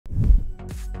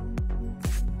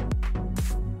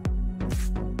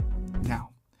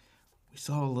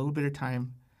still have a little bit of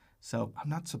time, so I'm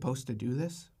not supposed to do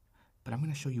this, but I'm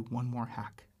going to show you one more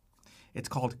hack. It's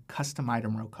called custom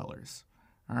item row colors.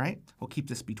 All right, we'll keep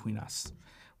this between us.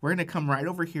 We're going to come right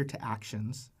over here to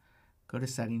actions, go to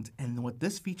settings, and what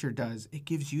this feature does, it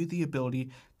gives you the ability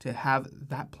to have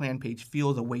that plan page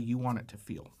feel the way you want it to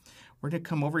feel. We're going to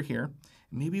come over here.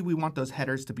 Maybe we want those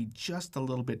headers to be just a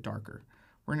little bit darker.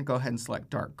 We're going to go ahead and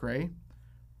select dark gray.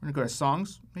 We're going to go to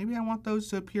songs. Maybe I want those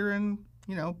to appear in,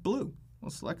 blue. We'll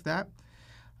select that.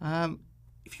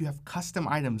 If you have custom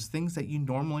items, things that you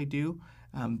normally do,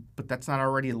 but that's not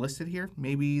already listed here,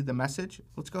 maybe the message,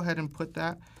 let's go ahead and put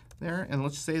that there, and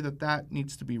let's say that that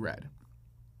needs to be red.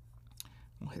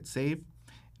 We'll hit save.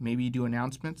 Maybe you do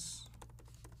announcements,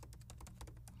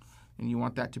 and you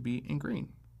want that to be in green.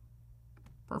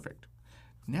 Perfect.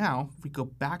 Now, if we go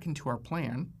back into our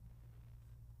plan,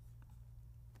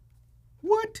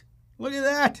 what? Look at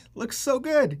that. Looks so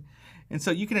good. And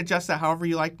so you can adjust that however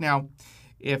you like. Now,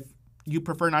 if you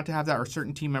prefer not to have that or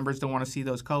certain team members don't want to see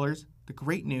those colors, the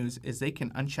great news is they can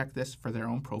uncheck this for their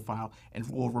own profile and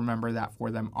we'll remember that for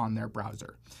them on their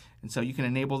browser. And so you can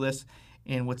enable this.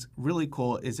 And what's really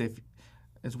cool is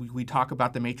as we talk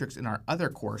about the matrix in our other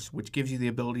course, which gives you the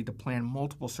ability to plan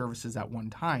multiple services at one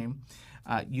time,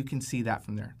 you can see that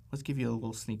from there. Let's give you a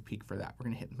little sneak peek for that. We're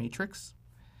going to hit matrix.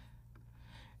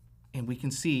 And we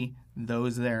can see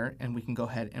those there, and we can go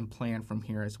ahead and plan from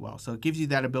here as well. So it gives you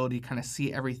that ability to kind of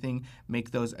see everything,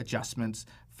 make those adjustments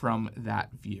from that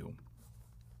view.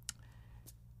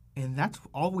 And that's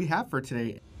all we have for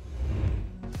today.